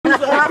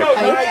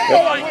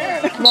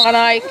Come on,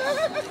 Ike.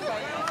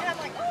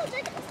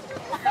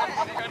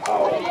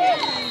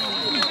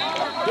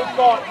 Good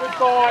thought, good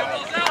thought.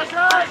 Come on,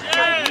 guys.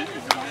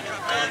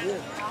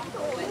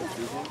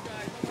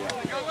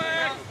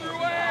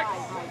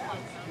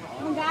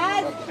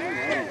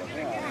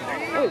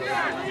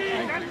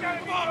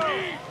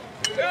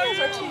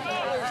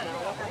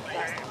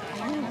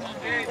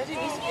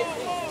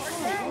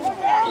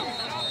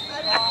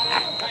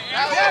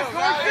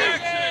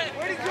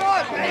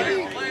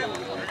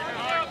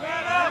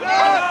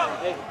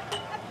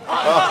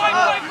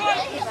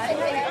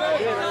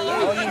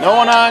 No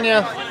one on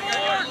you.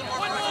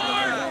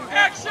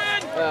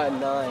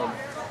 9.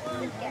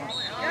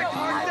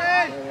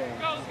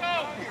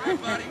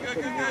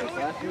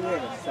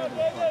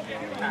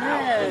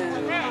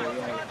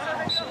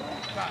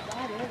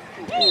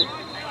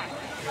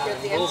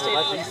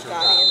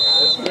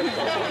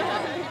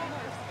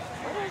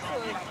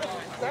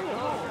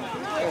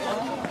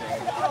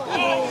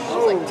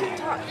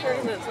 Like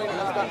 30 minutes later, I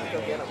was about to go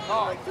get him.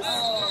 Like, this is I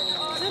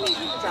need him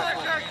to drive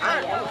home. I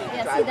want to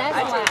Yeah, drive. see, that's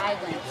why I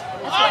went.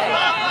 That's why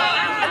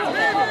I don't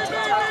have him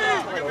TikTok,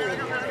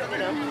 you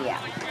know?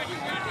 Yeah.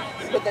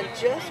 But then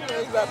just when I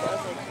was about to, I was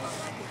like,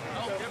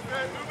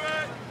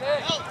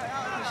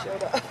 he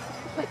showed up.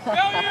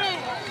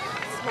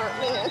 Smart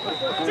man. He felt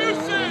the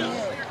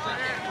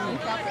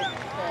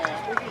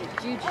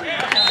juju on his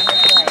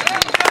leg.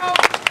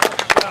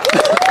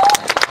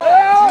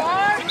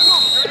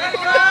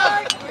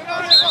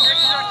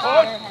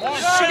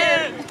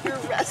 You're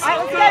wrestling.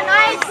 Let's go,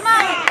 nice. Come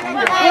on. Come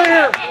on,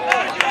 Clear.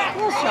 A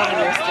little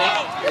chauvinistic.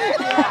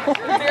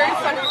 Very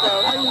funny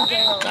though.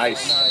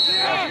 Nice.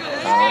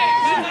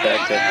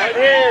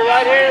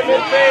 Right here,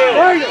 midfield.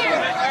 Bring it.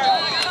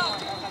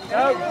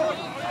 Go.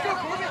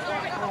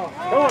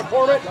 Come on,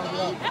 Corbett.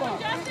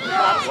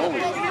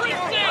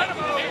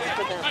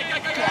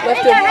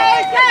 Left him.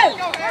 Hey, go.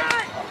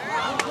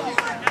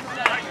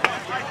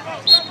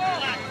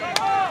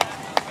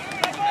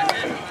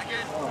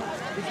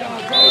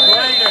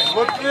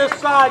 Look to this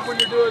side when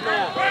you're doing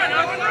that.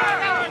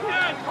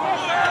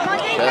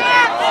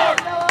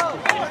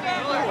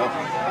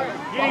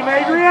 Get him,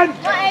 Adrian.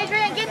 Come on,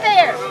 Adrian, get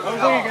there. Over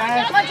there,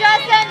 guys. Come on,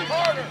 Justin.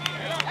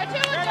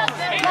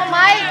 Come on,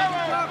 Mike.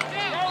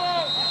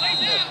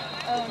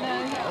 Oh, no.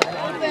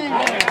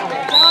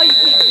 Oh, you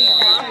can't beat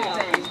that.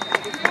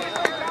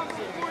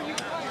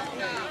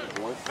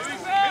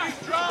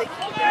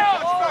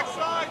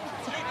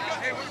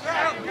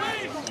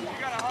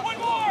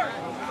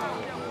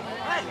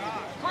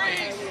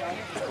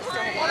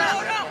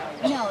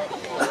 No, it's...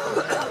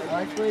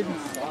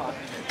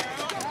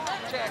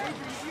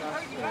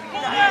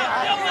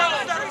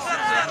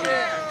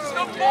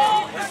 The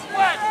ball is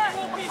wet. It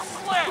will be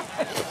slick.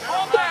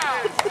 Calm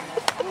down.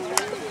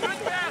 Good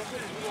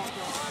passes.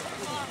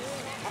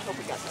 I hope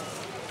we got that.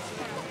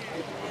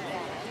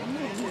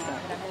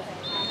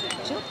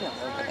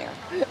 Over there.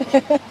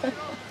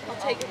 I'll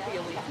take it for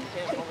you, Lee.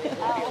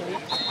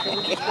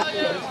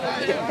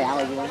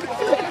 Value.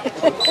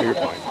 You're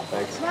fine.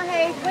 Thanks. Come on,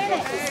 Hayes, win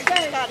it.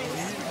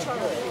 Scotty's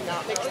Charlie. Do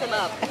not mix them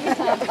up.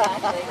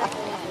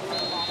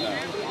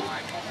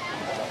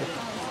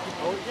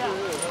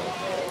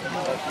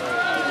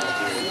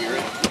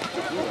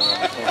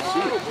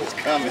 It's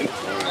coming.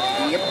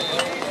 Yep.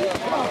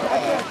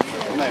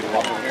 I'm not even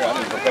walking here. I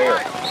didn't prepare.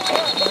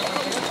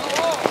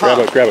 Grab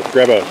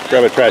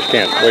a trash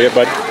can. Will you,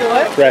 bud?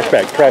 What? Trash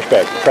bag.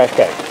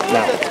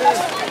 Now.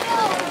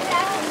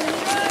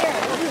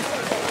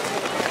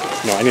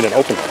 No, I need an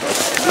open one.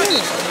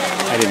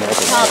 I need an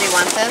open Paul, one. do you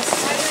want this?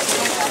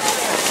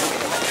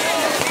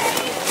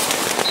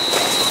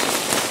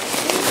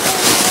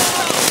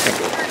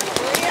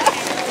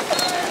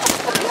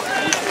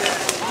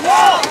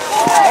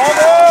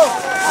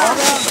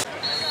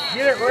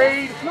 Get it,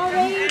 Reed. Come on,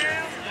 Reed.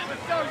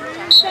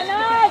 Stand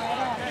up.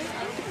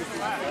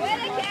 Win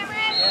it,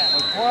 Cameron.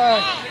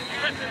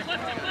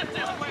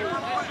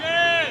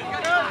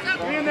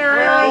 Be in there,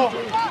 Aaron.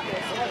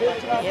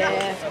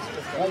 Yeah.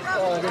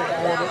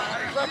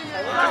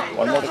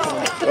 One more to come.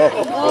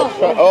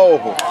 Oh.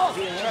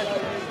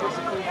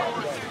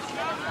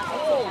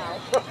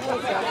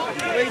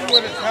 Leave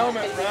with his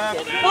helmet, Ryan.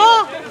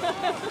 Oh!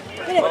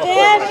 Get it,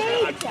 Dad.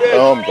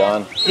 Oh, I'm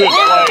done. Good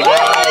play,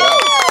 guys.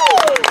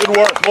 Good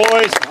work,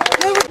 boys.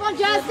 Come on,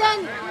 Justin.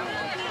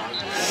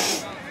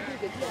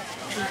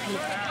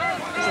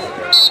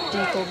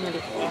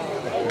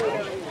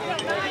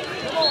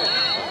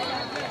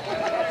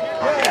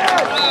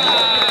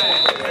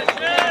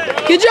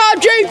 Good job,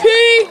 JP!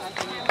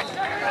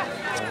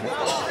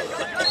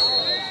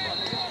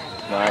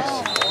 Nice.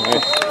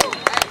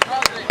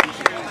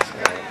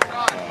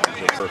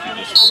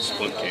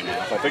 Splint came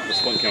off. I think the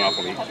splint came off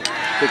when he took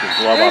his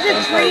glove off and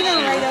untied his shoe.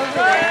 Right over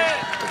there.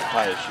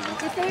 Tie his shoe.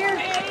 Get there.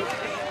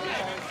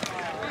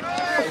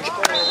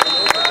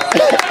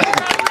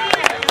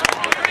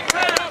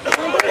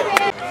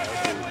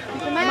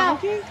 Come out.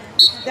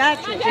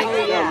 That's what you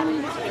need. Yeah.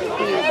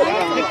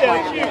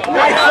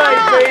 Nice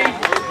save, Reed.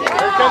 Here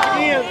it comes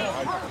again.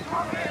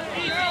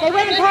 They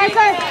win,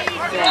 Parker.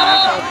 They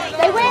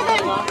wear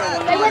them.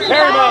 They wear them.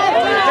 Tear him up.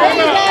 Tear him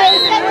up.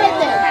 Stay with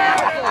them.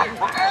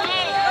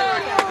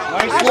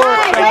 Nice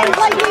work, guys.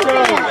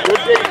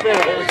 Good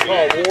defense.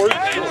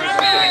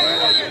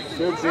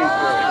 Good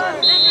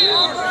defense.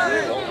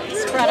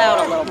 Spread out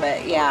a little bit,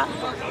 yeah.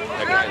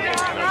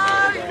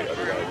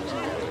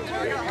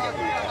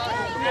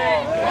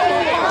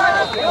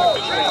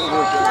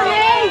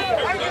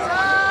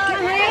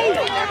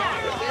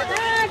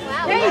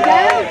 There you go.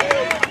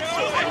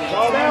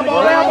 Ball down,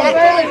 ball down, ball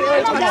down.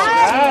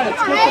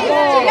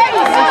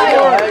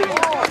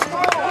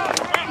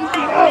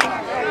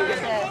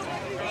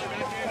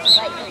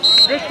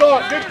 Good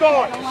thought, good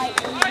thought.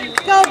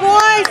 Go,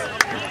 boys!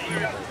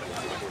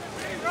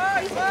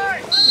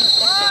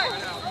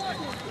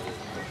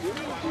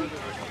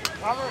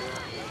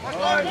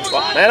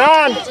 Man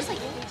on!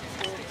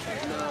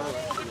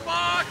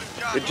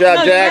 Good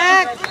job,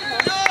 Jack.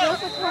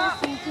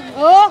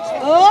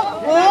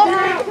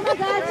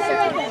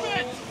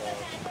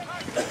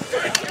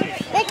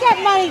 Take that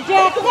money,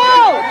 Jack. Go!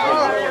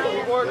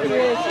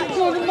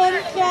 Go the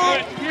money,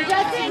 Jack.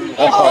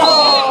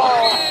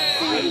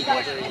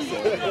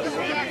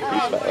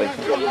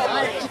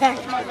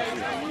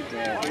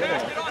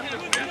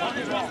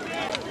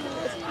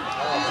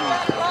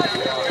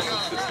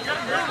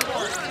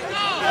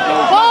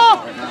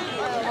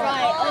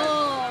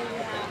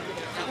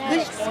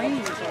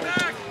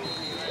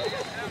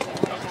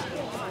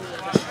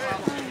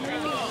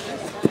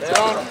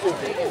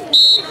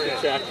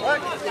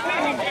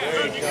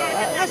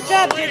 Nice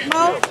job, Big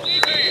Mo.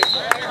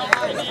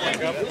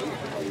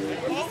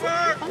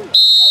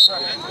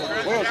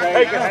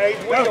 Take it,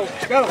 Hayes. Wheels.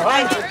 Go.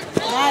 Nice.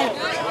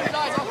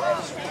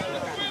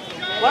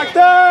 Like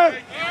that.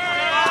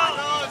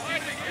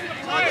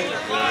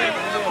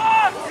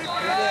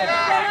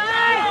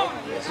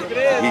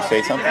 Did he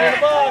say something?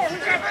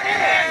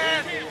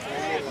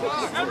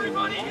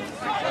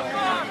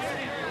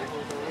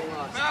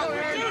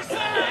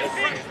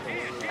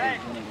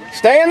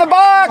 Stay in the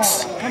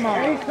box! Come on,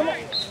 Hayes.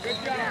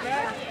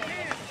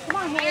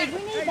 We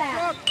need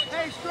that.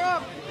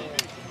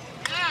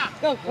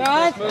 Go,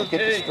 Cross. Get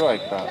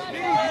destroyed, Cross.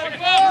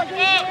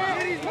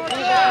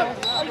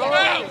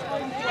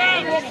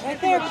 Right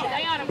there.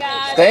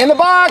 Stay in the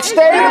box!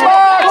 Stay in the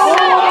box!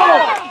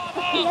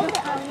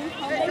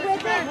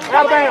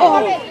 Out of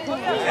bounds.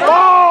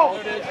 Ball.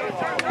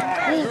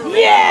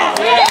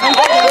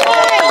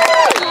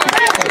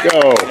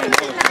 Go.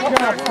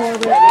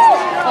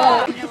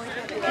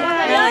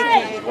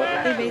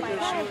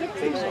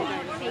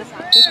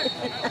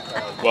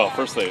 Well,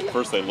 first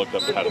they looked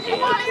up how to do it.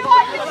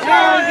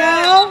 There we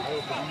go.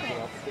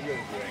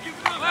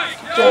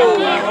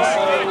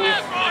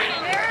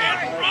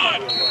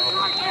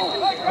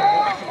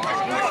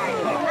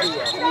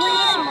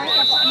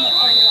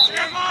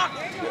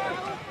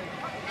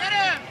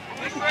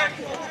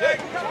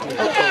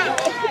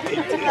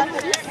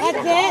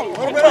 That's it. A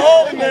little bit of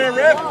holding there,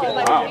 Rip.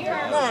 Wow.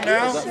 Come on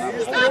now. Just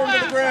throw him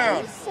to the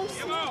ground.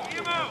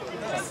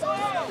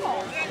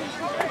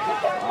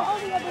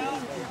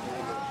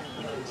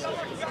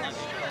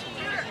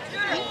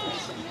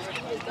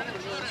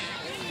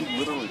 He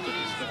literally took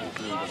his stick and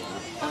threw it.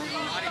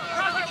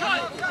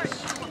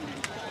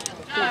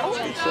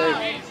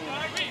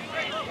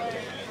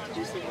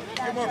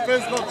 Get more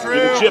physical, Get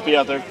True. a chippy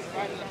out there.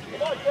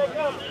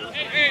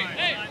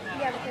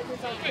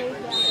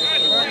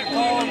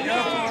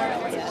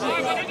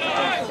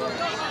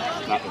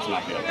 It's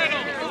not good.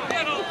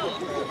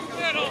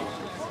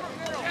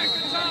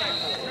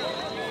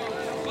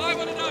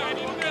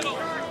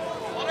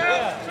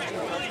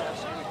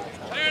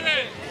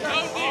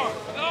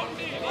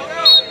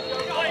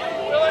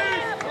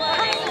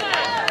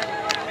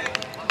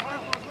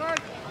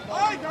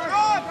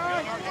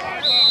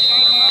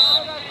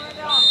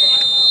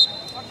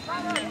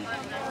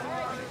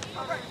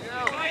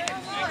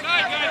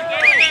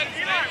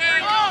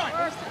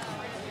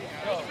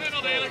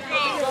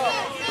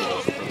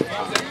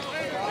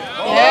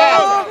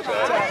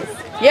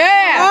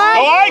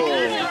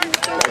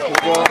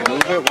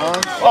 Move it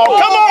once. Oh,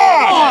 come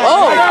on!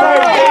 Oh,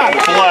 God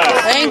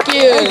bless. thank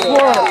you.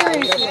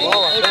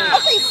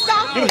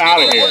 Get him out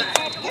of here.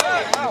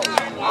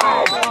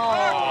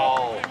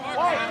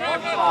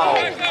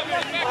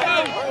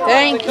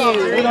 Thank you.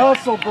 Good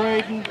hustle,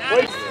 Braden.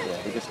 Yeah,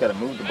 we just got to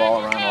move the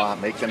ball around a lot,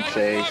 make them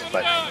chase,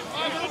 but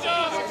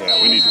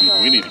Yeah, we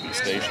need to be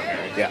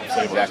stationary.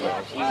 yeah, exactly.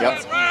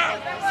 Yep.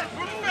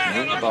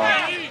 Move the ball.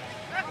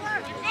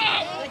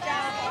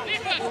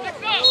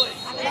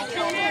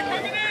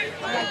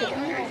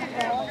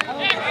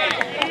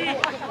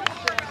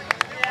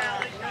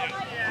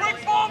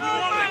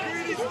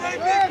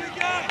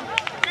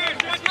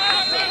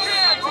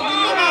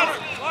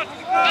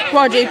 Come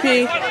on, JP.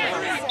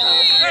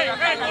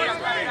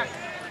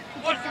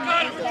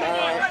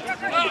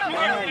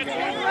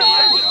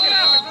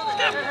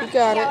 You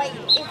got it.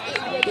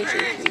 Good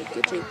JP.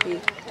 Good JP.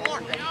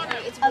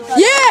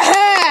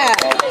 Yeah!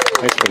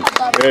 Nice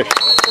one. Fish.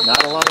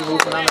 Not a lot of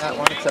movement on that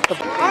one except the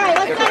ball. All right,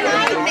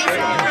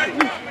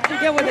 let's go.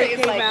 forget when they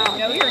came out.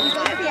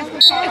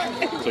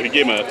 So he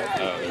gave him a.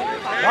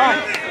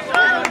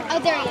 Oh,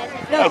 there he is.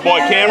 Oh, boy,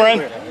 Cameron.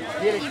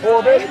 You're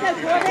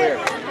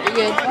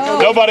good.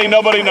 Nobody.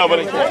 Okay.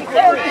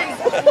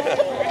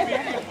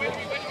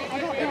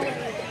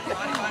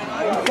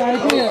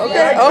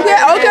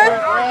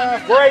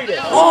 Brayden.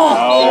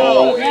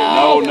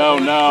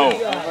 No.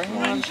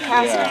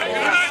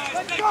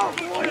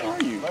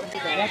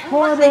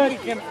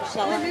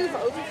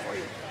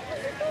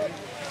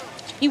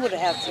 He would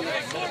have had some.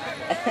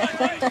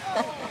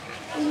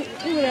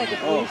 He would have had the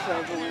police show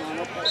going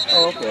on.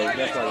 Oh, okay.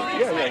 That's right.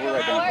 Yeah, we're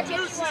right down.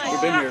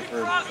 We've been here for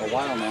a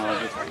while now.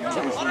 Just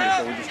recently,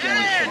 so we're just going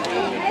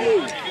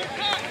to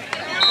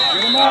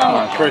Come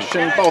on,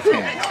 Christian, both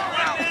hands.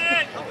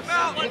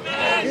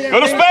 Go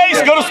to space.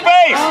 Attaboy.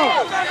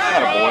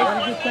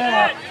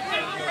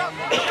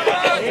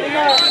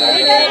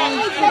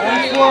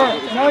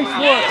 Nice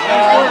work.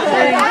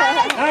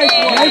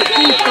 Nice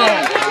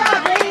defense.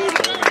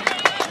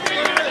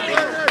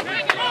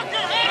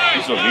 We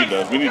still need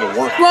those. We need to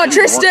work. Come on,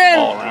 Tristan.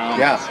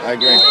 Yeah, I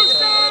agree.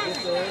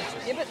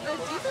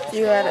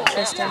 You got it,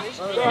 Tristan.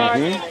 Good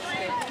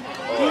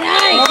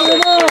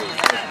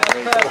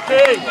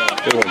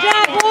one.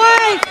 Yeah,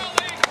 boys!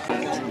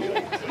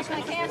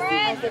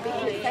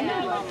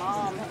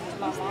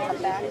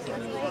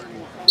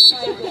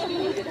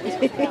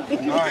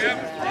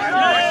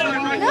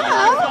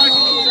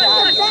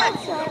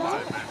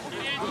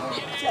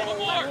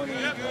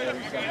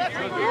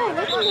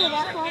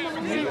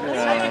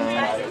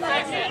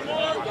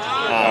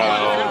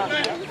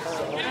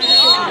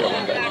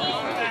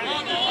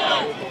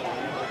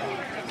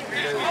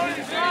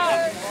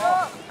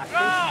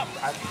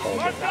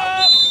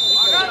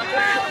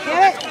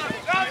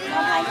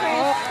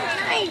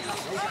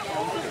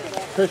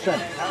 Christian,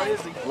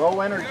 low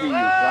energy use,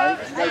 right?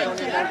 You guys don't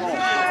need more goals.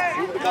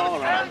 Move the ball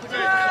around.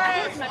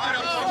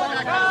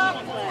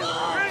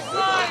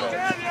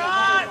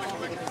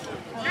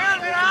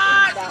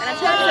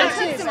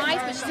 Took some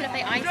ice, but she said if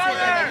they ice it, then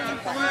they can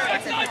put the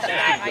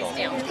ice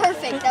down.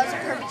 Perfect. That was a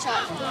perfect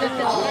shot. Let's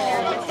go.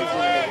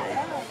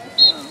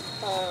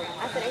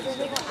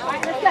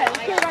 Let's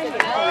get right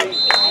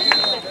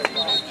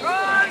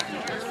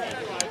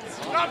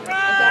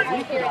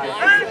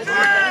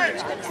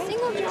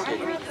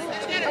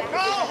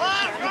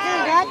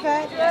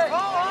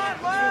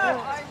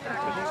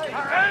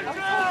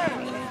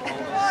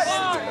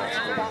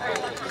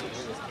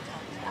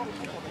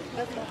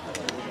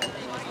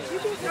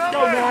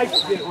Go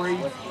nice, get Reed.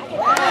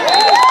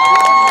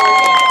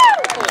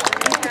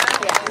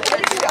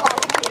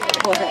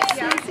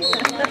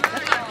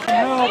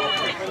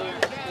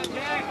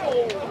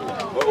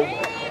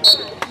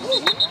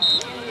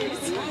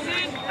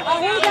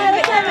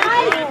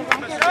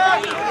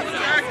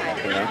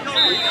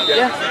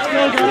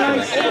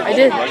 I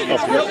did.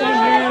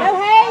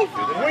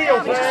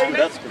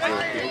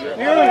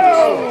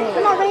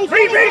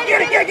 Reed, get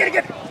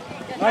it.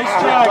 Nice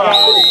job,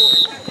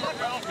 guys.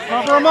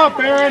 Cover him up,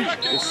 Aaron.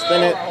 Just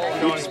spin it.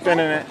 Keep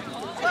spinning it.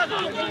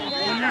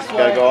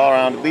 Gotta go all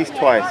around at least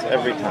twice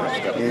every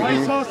time.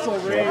 Nice hustle,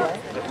 Reed.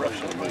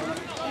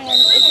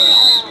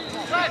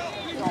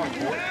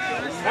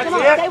 That's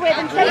it. Stay with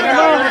him. Stay with him.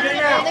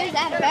 There's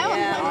out of bounds.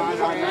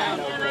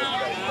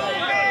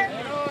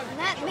 And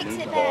that makes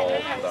it bad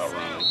because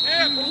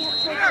when you have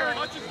pressure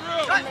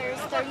and there's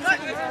 30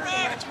 seconds left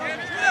in the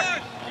tournament.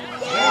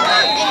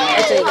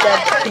 That's it,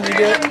 Dad. Can you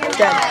do it?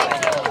 Dad.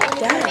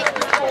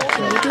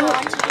 Can you do it?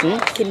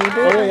 Can you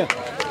do it? Oh, yeah.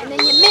 And then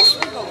you miss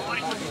the goal.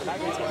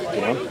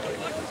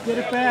 Get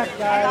it back, I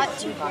guys. got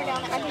too far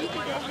down there. I mean, you could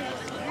go here.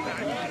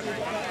 And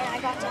I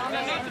got down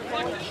there and the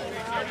goalie came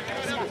out. I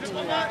just got too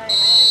far.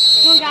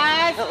 Come on,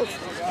 guys.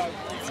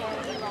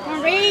 Come on,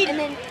 Reed. And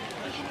then we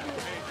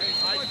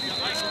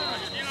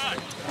had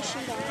to push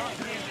him down.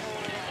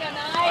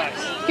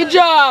 Good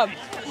job.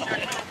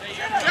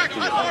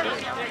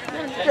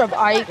 Good job,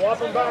 Ike. Swap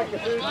him back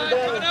as soon as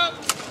you're done.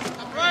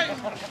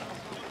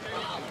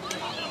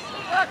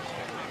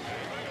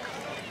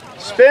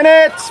 Spin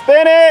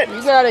it!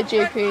 You got it,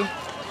 JP.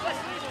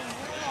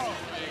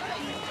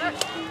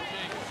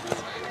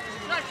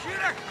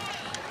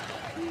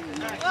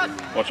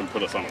 Watch him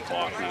put us on the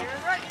clock now.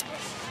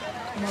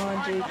 Come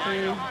on,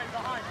 JP.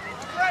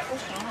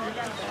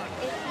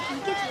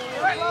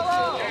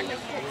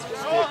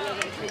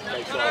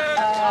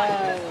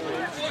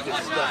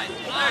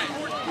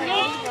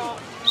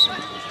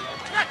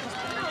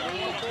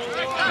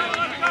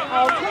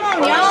 Oh, come on,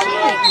 y'all.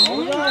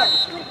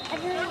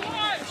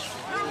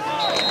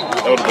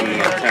 That would have been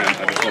 10.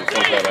 I just want to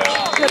point that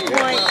out. Good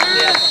point.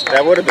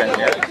 That would have been,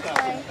 yeah.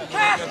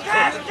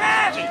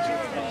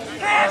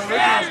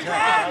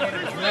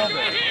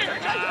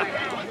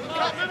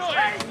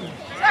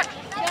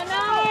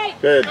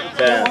 Good,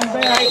 Dad.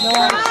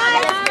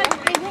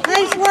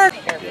 Nice work.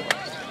 Skip it.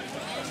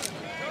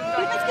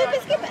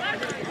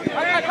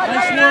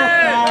 Nice work,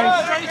 guys.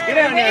 Get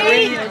down there,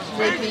 Reed.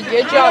 JP,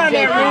 good job,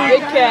 JP.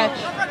 Good catch.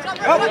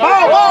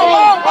 Whoa!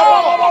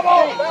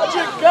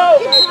 Magic, go!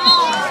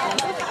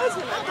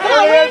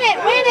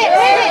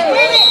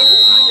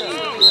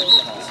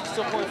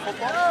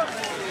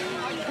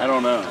 I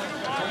don't know.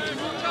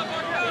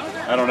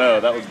 I don't know.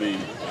 That would be,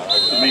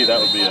 to me, that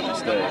would be a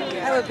mistake.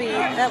 That would be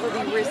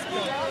risky.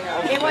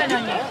 It wasn't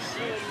on you.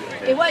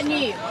 It wasn't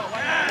you.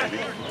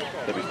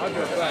 That'd be fun.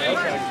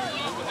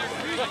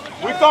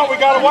 We thought we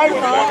got away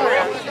with it.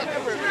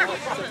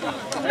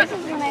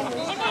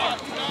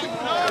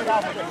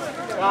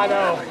 I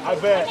know, I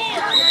bet.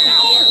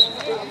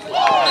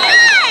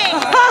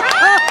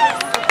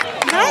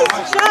 Nice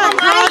shot,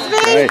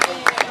 Crosby. Nice.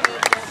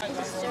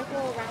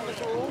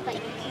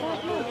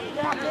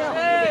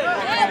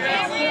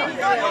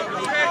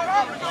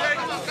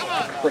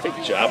 Great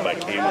job by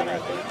Cameron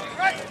right there.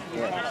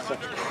 Yeah,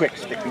 such a quick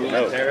stick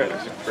movement there. It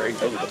was great.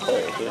 Over the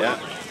pole, too. Yeah,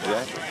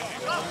 exactly.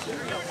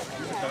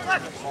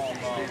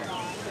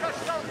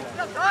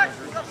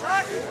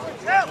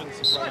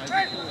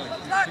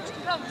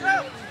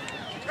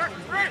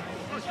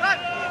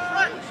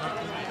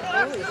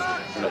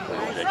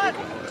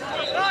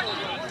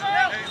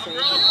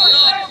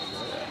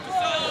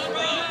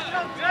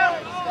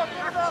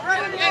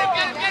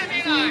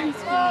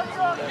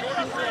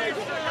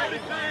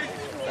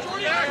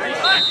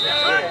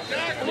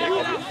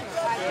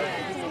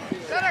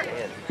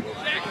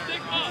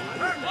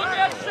 Look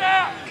at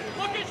Shaq!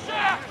 Look at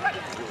Shaq!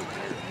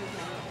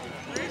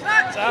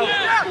 It's out.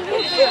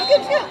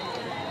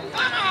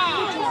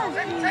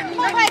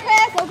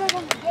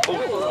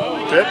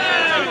 Tip.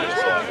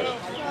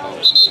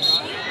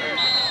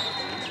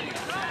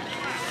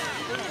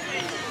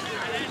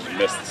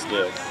 Missed the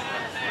stick.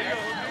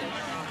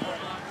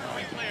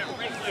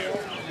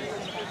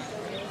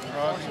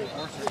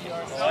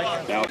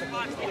 Now.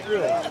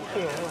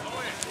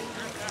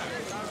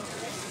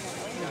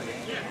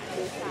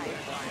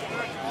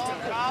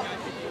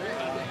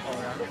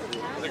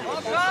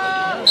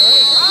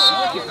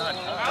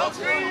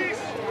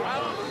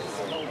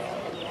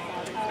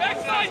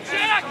 Backside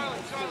check!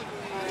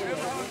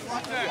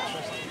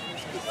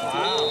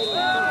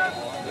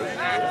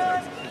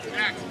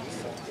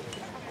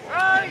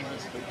 Right!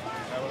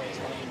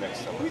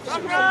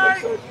 Up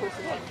right!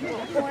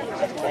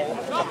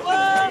 Up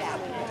left!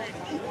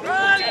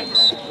 Right!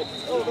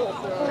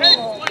 Hey,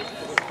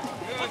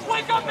 let's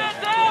wake up that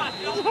down!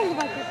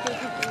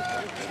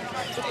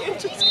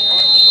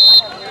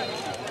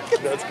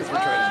 That's because we're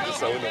trying to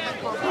disown them.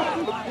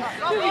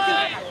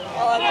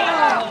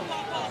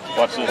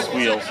 Watch those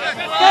wheels. Go,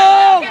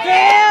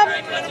 Cam!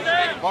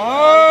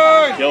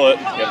 Kill it.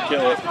 Gotta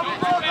kill it.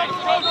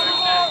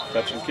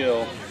 Touch and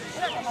kill. I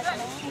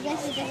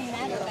guess it doesn't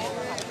matter.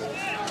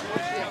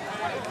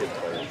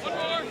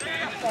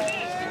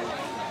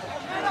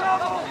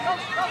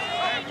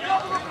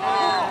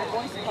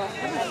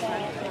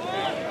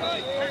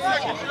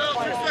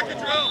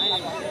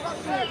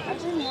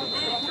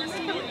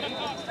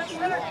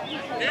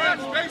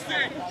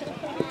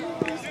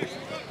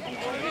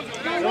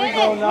 Win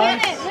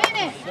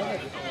it!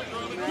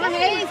 Come on,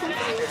 Hayes.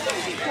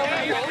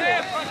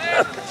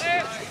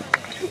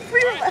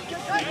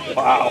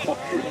 Wow.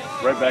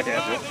 Right back at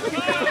you.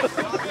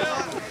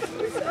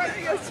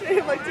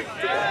 Thank you.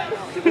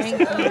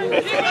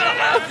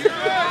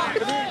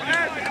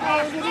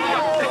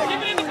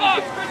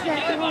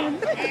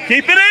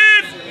 Keep it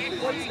in!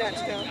 One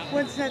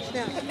snatch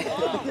down.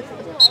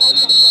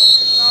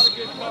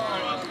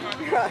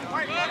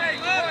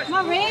 Come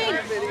on, Reed.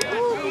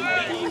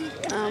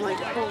 Oh my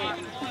God.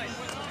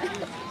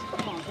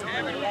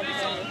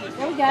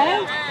 There we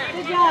go.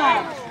 Good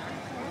job.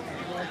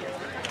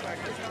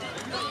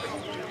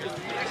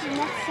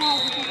 Next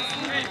side.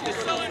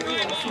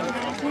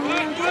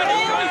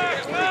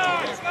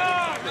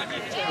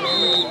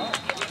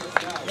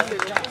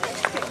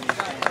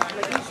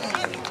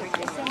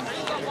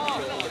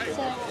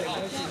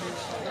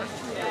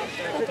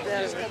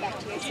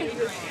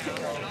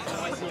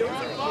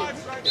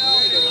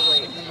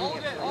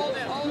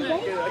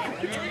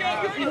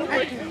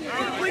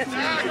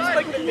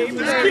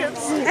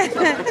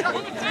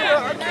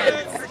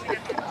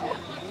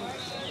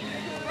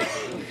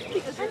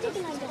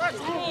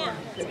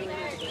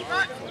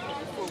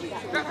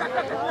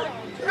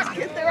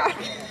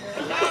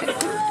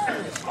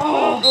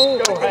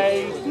 Go,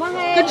 Hayes.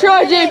 Good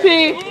try, JP.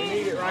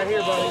 Need it right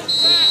here, buddy.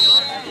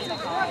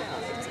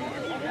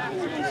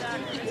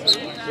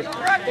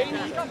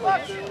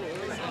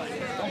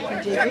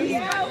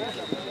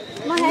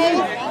 Come on,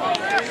 Hayes.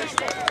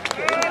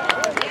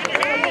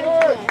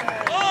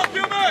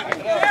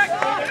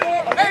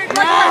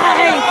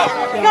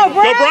 Go,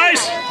 Bryce! Go,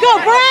 Bryce! Go,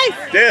 Bryce!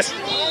 This.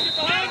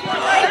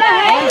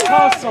 Nice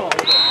hustle.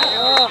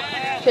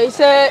 Chase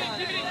it.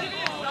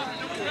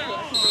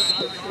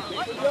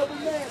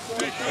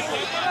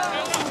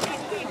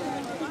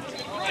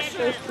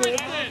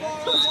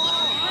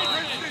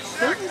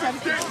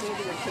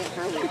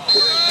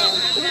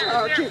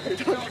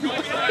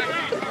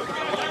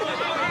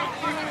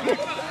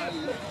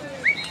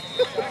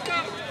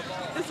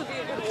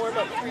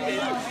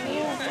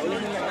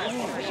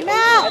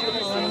 Now!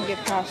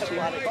 get past you.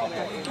 There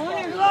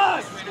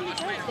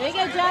you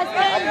go,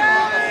 Justin.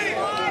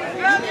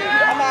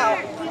 I'm out.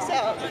 Peace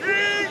out.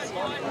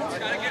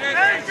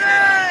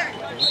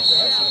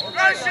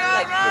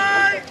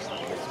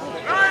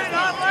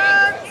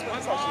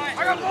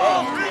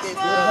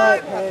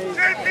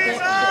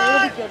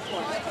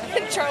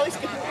 And Charlie's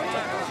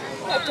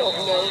I don't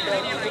know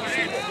them.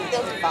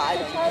 They'll divide.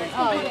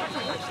 Oh, yeah.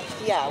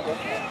 Yeah,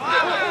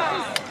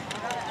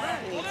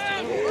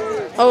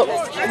 Oh,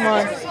 come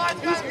on.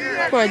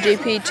 Come on,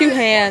 JP. 2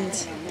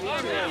 hands.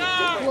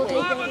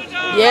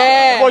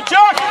 Yeah. Boy,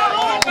 Chuck!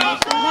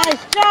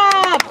 Nice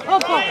job. Oh,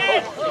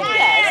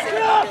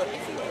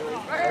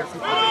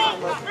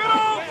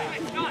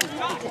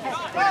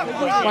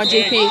 Come on,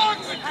 JP.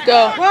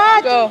 Go.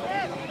 Go.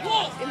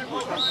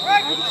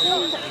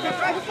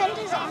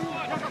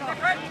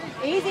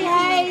 easy,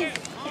 Hayes.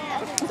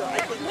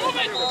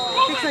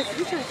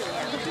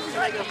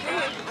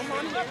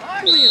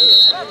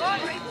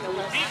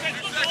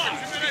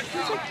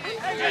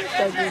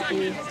 Go,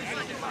 JP.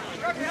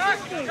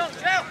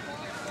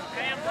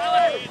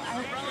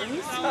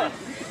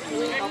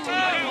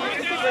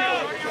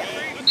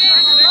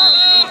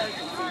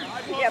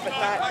 yeah, but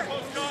not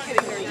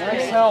getting there.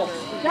 Nice help.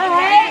 Go,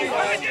 Hayes.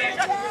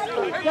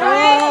 Go,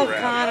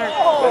 Connor.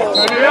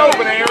 Turn it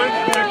open, Aaron.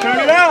 Turn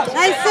it out.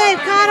 Nice save,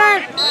 Connor.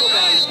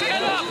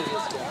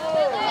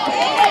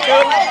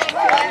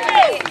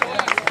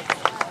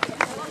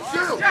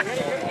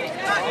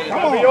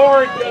 Come on,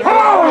 York. Come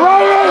on,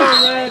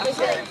 Ryan.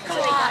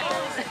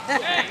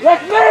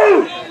 Let's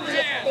move.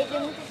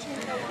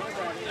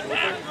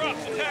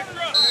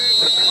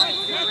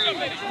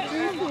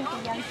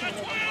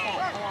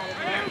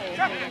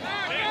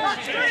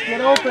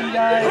 Get open,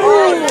 guys.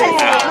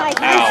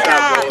 Nice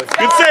job.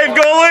 Good save,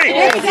 goalie.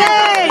 Good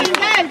save.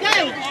 Go.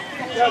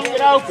 Just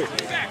get open.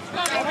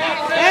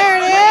 There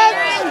it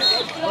is.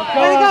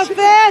 Way to go,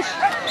 Fish.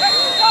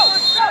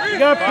 You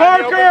got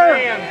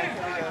Parker.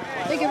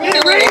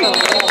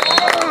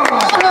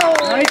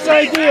 Nice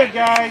idea,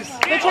 guys.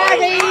 Good try,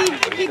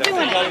 Reed. Keep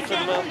doing it.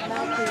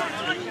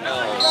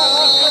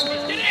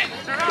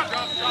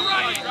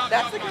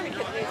 That's the kind of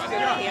kid that needs to go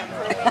to camp.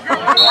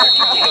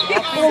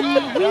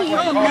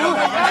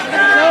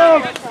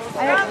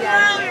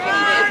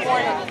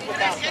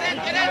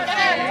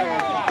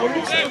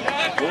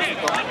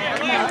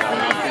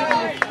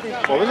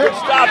 What was it?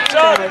 Stop,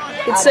 Chuck.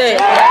 Good save.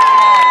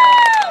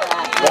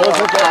 What was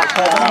it?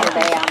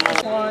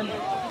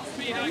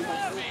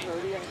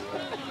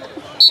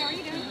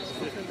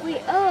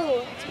 Wait,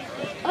 oh.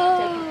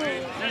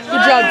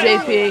 Good job,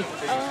 JP.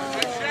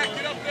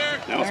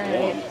 Now it's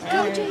warm.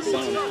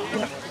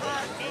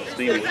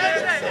 Steamy.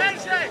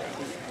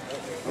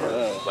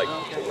 Like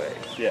away.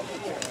 Yeah.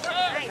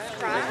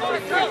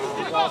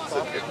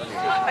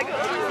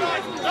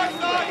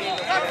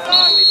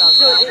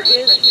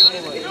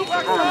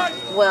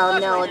 Well,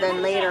 no,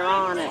 then later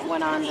on it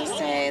went on to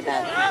say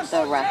that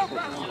the ref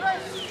would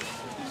win.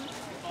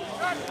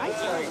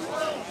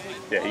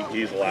 Yeah,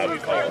 he's allowed to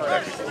call it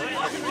technically.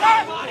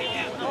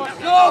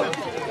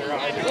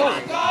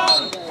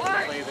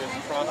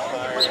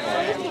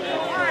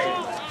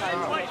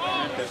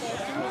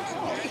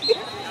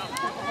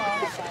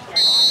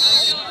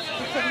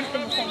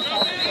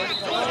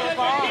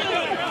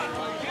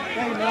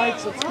 Hey,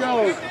 Knights, let's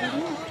go.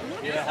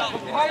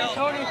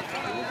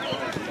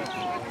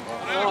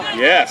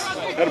 Yes.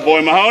 That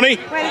boy, Mahoney.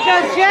 Way to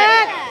go,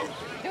 Jack.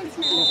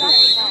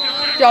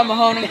 John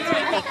Mahoney.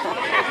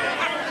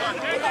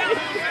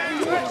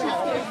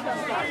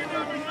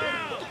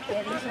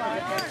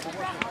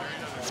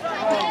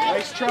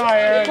 Nice try,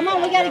 Aaron. Come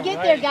on, we got to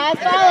get there, guys.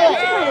 Follow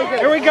us.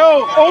 Here we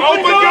go.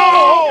 Open goal.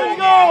 Open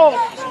goal.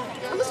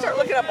 I'm going to start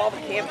looking up all the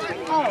camps.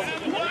 Good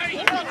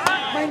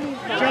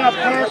job,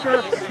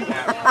 Parker.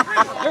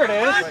 There it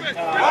is.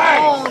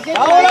 Oh, good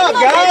Follow it up,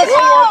 guys.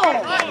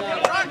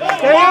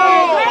 Stay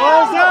out.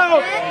 Ball's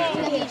out.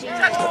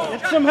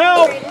 Get some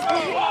help.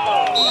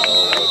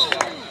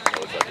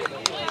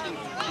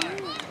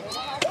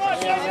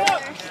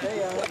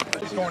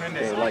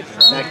 They're like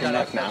neck and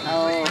neck now.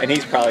 And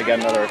he's probably got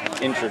another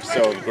inch or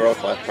so of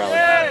growth left, probably.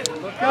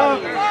 Look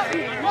up.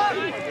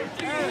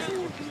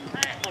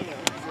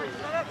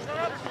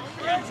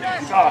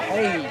 Oh,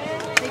 hey.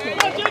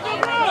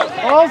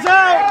 Ball's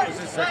out.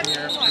 This is second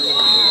year.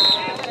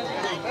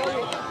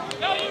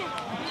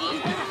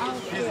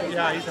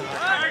 Yeah, he's in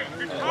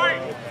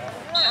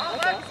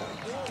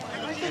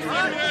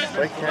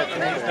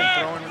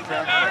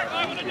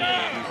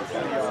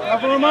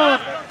cover him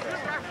up.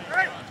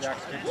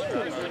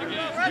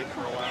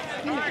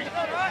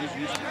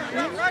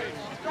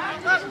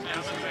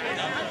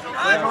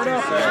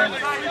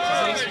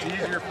 It's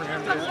easier for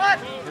him to hit by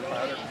other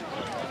people.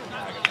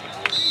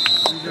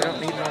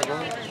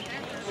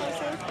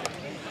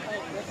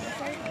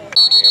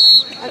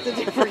 That's a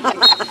different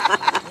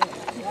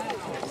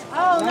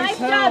Oh, nice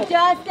job,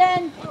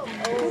 Justin.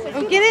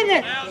 Oh, get in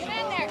there. Get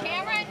in there,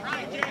 Cameron.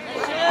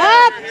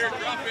 Up.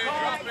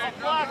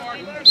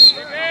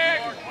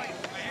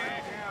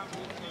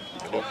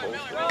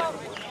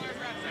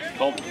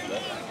 told me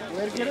that.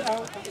 Way to get it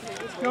out.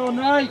 Let's go,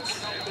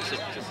 Knights.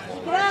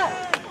 Get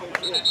up.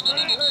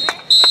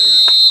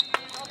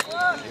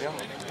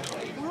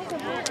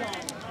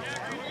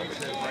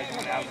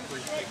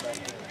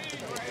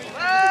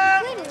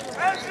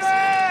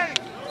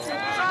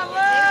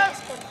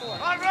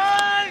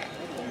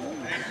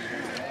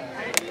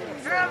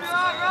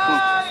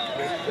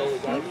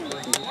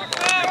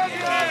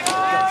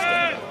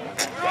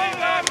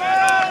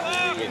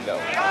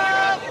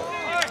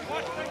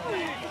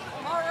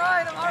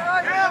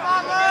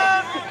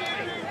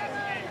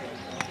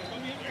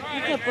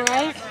 Good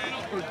Bryce.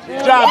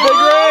 Good job, Big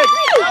Rig.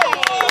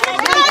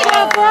 Nice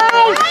job,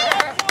 Bryce.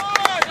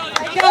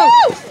 Go.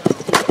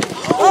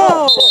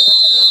 Oh!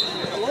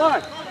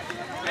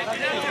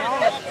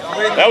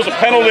 That was a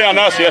penalty on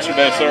us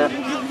yesterday, sir.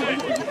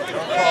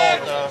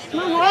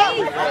 Come on,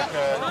 Hayes.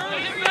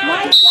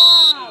 Nice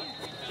job.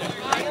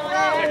 There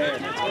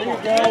you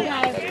go.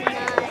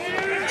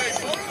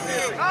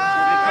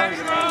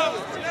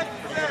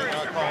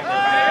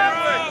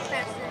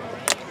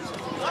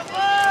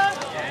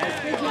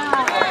 Good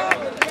job.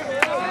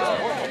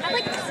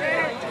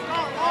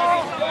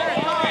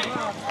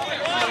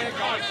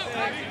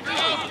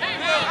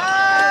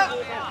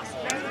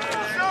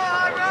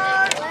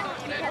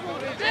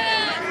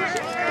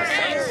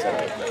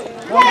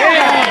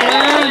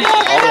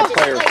 All their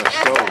players are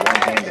so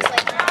one-handed.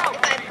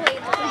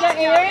 We got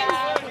Aaron.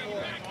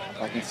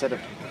 Like instead of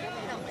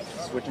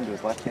switching to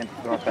his left hand to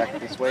throw it back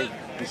this way,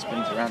 he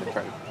spins around to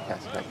try to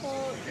pass it back.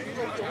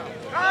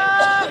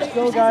 Let's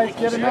go, guys.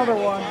 Get another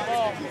one.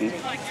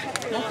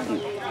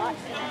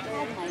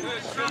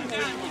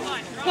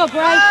 Go,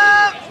 Bryce.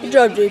 Good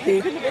job,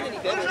 JP.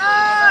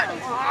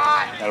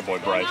 Attaboy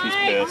Bryce, he's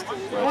pissed.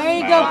 There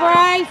you go,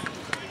 Bryce.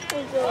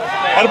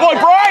 Attaboy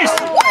Bryce!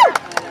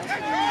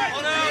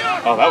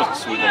 Oh, that was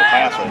a sweet little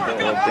pass right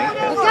there.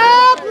 Look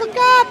up, look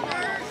up.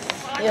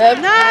 Yep.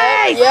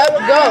 Nice. Yep.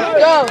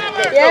 Go.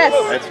 Yes.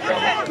 That's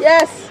trouble.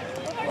 Yes.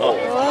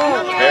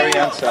 Very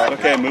unsafe.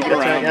 Okay, move it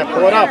around. Yeah,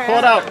 pull it up, pull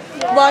it up.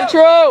 Come on,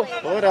 True.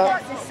 Pull it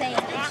up.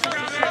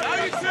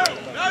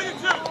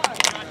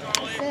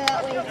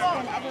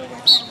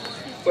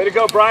 Way to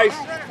go, Bryce.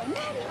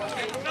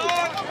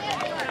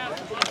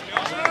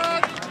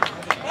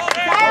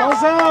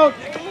 Ball's out.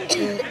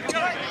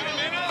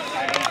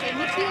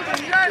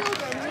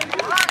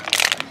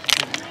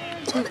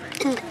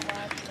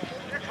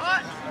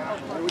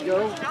 There we go.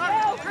 Good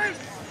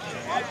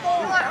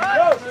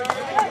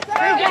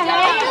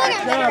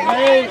job,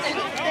 Hayes.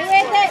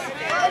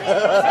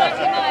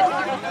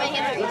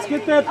 Let's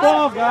get that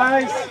ball,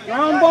 guys.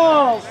 Round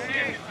balls.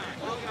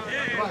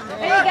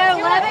 There you go,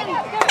 11.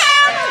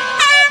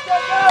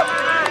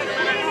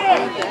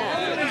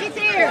 Get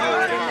there.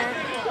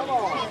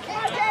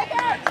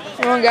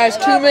 Come on, guys.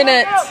 2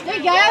 minutes. There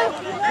you go.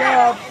 Good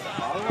job.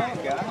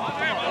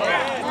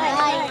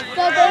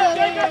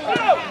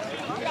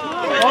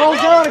 Ball's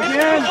out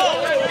again.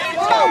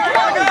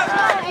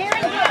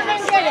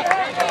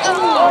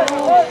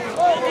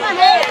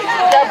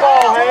 That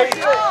ball, Hayes.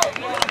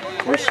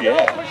 Where's she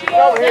at?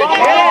 Oh,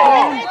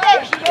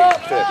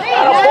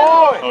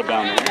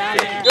 down there.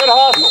 Good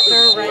hustle.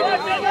 Third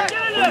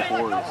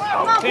quarters.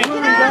 Come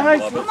on,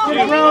 guys. Let's get a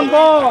round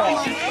ball.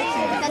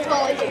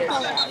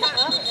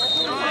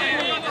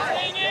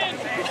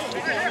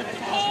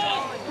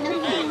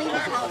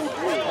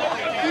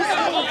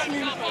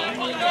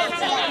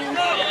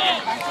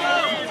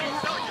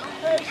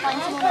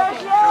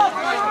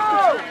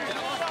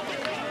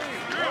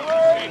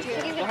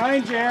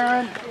 Behind you,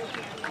 Aaron.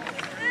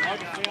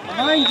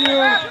 Behind you.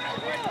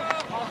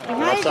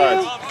 Behind you.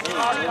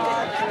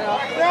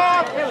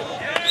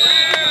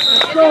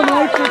 Let's go,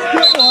 Knights. Let's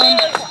get one.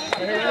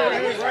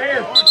 Right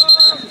here.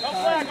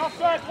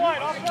 Offside point.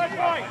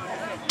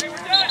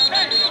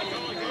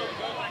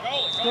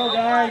 Let's go,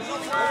 guys.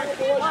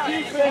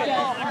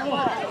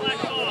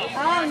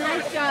 Oh,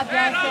 nice job,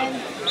 Justin.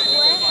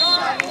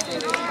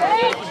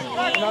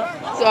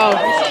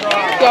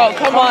 Go.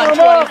 Come on,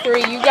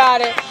 23. You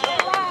got it.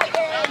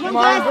 Come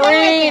on,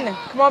 Green.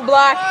 Come on,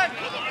 Black.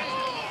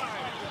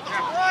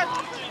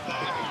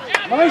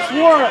 Nice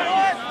work.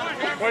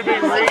 Way big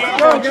Green.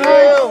 Go,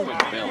 guys.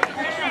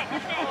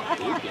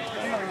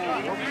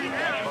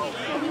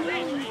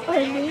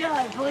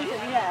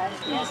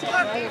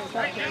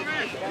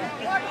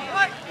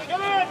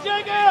 Come on,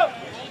 Jacob.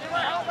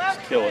 Just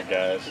kill it,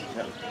 guys.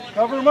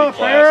 Cover him Be up,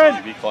 classy. Aaron.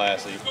 Be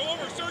classy. Go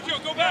over, Sergio.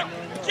 Go back.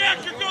 Jack,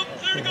 you're there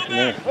to go back.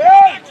 Yeah.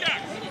 Back,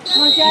 Jack.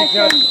 Come on,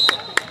 Jackson.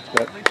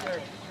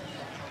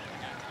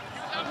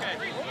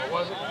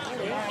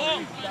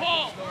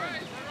 Paul.